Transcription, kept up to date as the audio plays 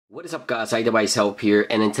What is up guys, iDevice Help here,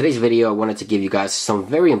 and in today's video I wanted to give you guys some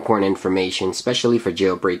very important information, especially for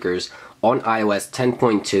jailbreakers on iOS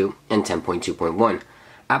 10.2 and 10.2.1.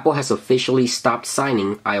 Apple has officially stopped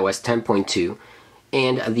signing iOS 10.2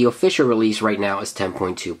 and the official release right now is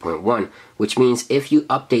 10.2.1, which means if you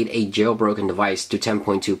update a jailbroken device to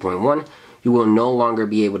 10.2.1, you will no longer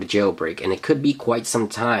be able to jailbreak, and it could be quite some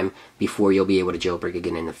time before you'll be able to jailbreak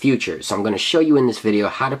again in the future. So I'm going to show you in this video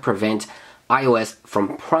how to prevent iOS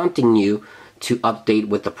from prompting you to update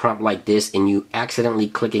with a prompt like this and you accidentally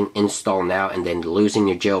clicking install now and then losing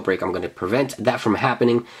your jailbreak. I'm going to prevent that from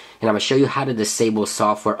happening, and I'm going to show you how to disable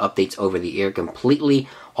software updates over the air completely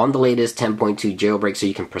on the latest 10.2 jailbreak so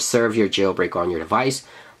you can preserve your jailbreak on your device.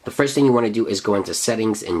 The first thing you want to do is go into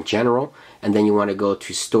settings in general, and then you want to go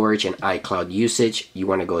to storage and iCloud usage. You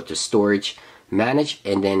want to go to storage, manage,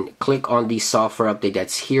 and then click on the software update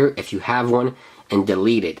that's here if you have one, and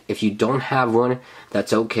delete it. If you don't have one,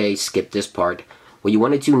 that's okay, skip this part. What you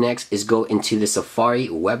want to do next is go into the Safari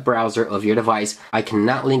web browser of your device. I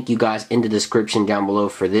cannot link you guys in the description down below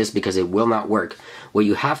for this because it will not work. What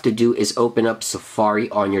you have to do is open up Safari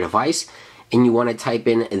on your device, and you want to type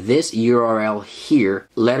in this URL here,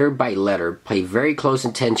 letter by letter. Pay very close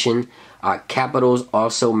attention. Capitals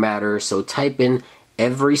also matter, so type in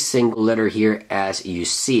every single letter here as you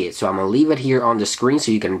see it. So I'm going to leave it here on the screen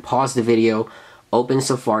so you can pause the video, open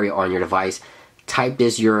Safari on your device, type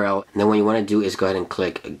this URL, and then what you want to do is go ahead and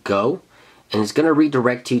click go, and it's going to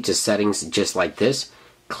redirect you to settings just like this.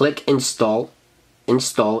 Click install.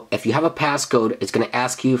 If you have a passcode, it's going to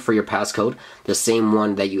ask you for your passcode, the same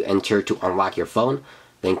one that you enter to unlock your phone.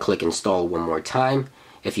 Then click install one more time.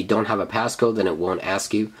 If you don't have a passcode, then it won't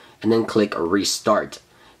ask you, and then click restart.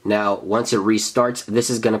 Now once it restarts, this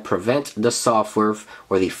is going to prevent the software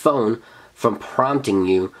or the phone from prompting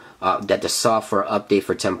you that the software update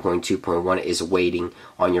for 10.2.1 is waiting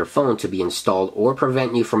on your phone to be installed, or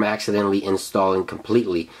prevent you from accidentally installing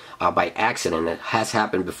completely by accident. It has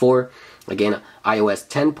happened before. Again, iOS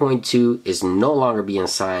 10.2 is no longer being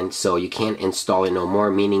signed, so you can't install it no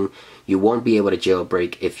more, meaning you won't be able to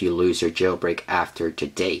jailbreak if you lose your jailbreak after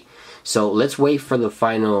today. So let's wait for the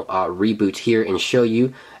final reboot here and show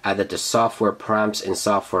you that the software prompts and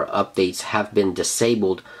software updates have been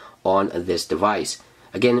disabled on this device.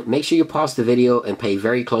 Again, make sure you pause the video and pay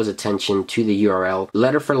very close attention to the URL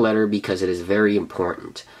letter for letter because it is very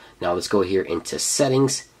important. Now let's go here into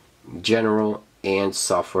settings, general, and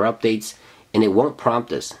software updates, and it won't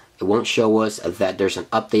prompt us. It won't show us that there's an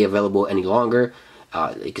update available any longer.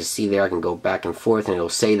 You can see there I can go back and forth and it'll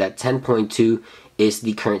say that 10.2 is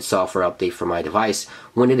the current software update for my device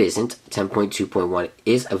when it isn't. 10.2.1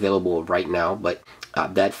 is available right now, but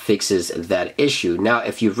that fixes that issue. Now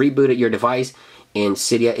if you've rebooted your device and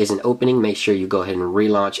Cydia isn't opening, make sure you go ahead and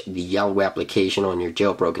relaunch the Yahoo application on your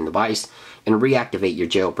jailbroken device and reactivate your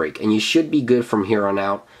jailbreak, and you should be good from here on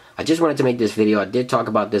out. I just wanted to make this video. I did talk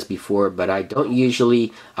about this before, but I don't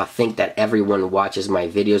usually think that everyone watches my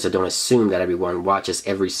videos. I don't assume that everyone watches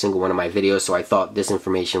every single one of my videos, so I thought this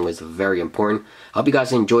information was very important. I hope you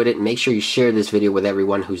guys enjoyed it. Make sure you share this video with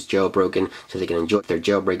everyone who's jailbroken so they can enjoy their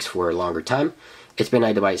jailbreaks for a longer time. It's been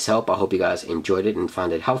iDevice Help. I hope you guys enjoyed it and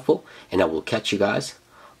found it helpful, and I will catch you guys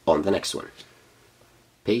on the next one.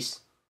 Peace.